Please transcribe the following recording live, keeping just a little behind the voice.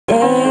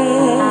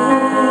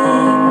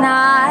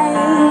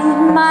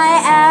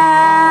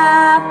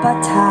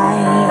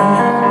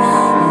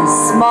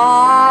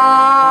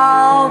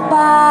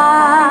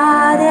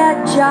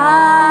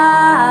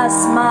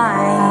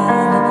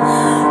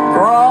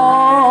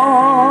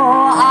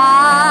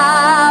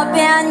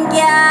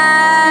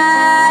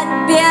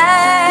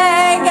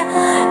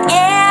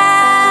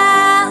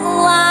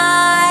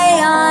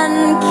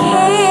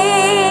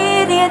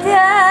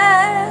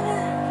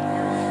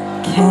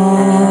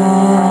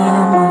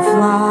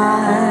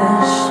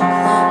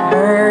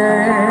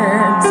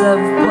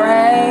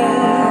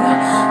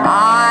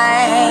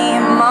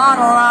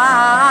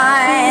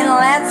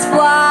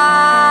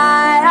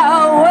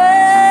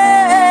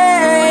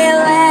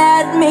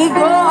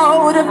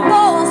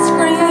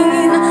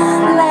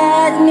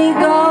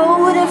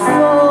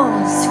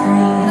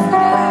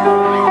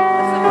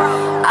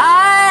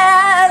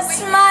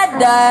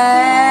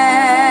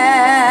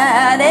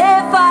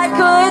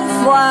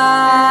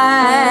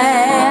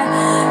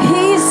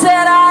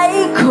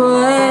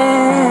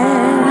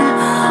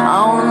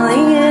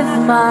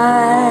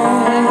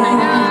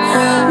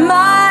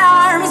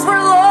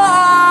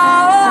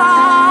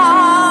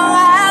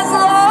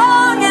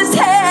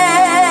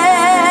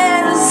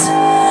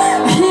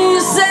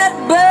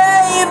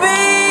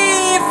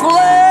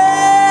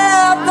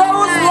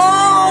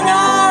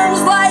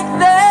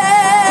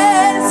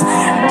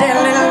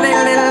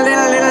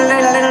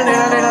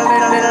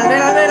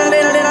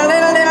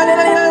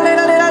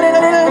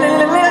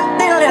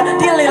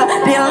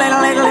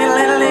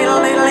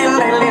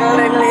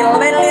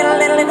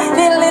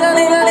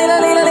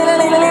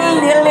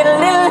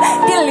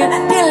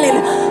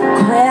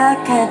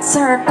Crickets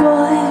are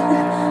good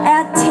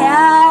at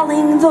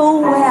telling the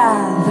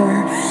weather.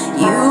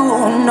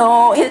 You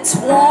know it's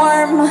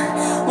warm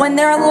when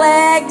their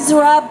legs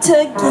rub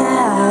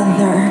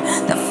together.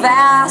 The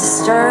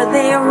faster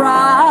they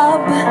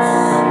rub,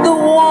 the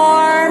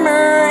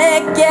warmer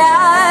it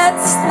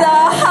gets, the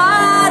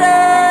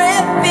hotter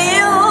it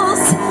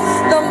feels,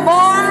 the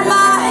more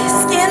my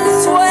skin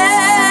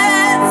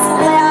sweats.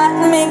 Let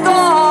me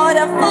go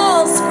to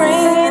full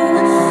screen.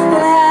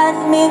 Let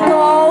me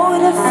go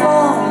to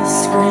full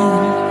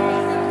screen.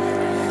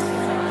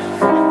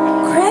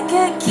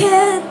 Cricket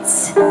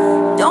kids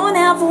don't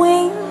have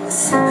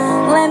wings.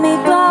 Let me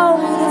go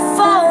to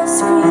full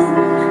screen.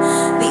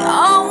 The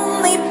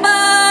only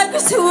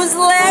bugs whose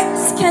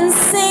legs can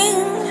sing.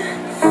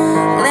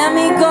 Let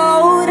me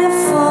go to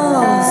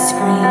full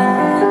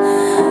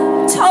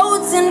screen.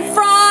 Toads and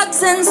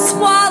frogs and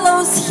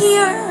swallows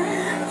here.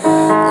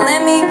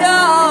 Let me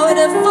go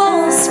to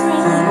full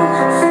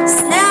screen.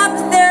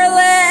 Snap their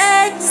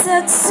legs,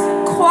 it's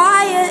quiet.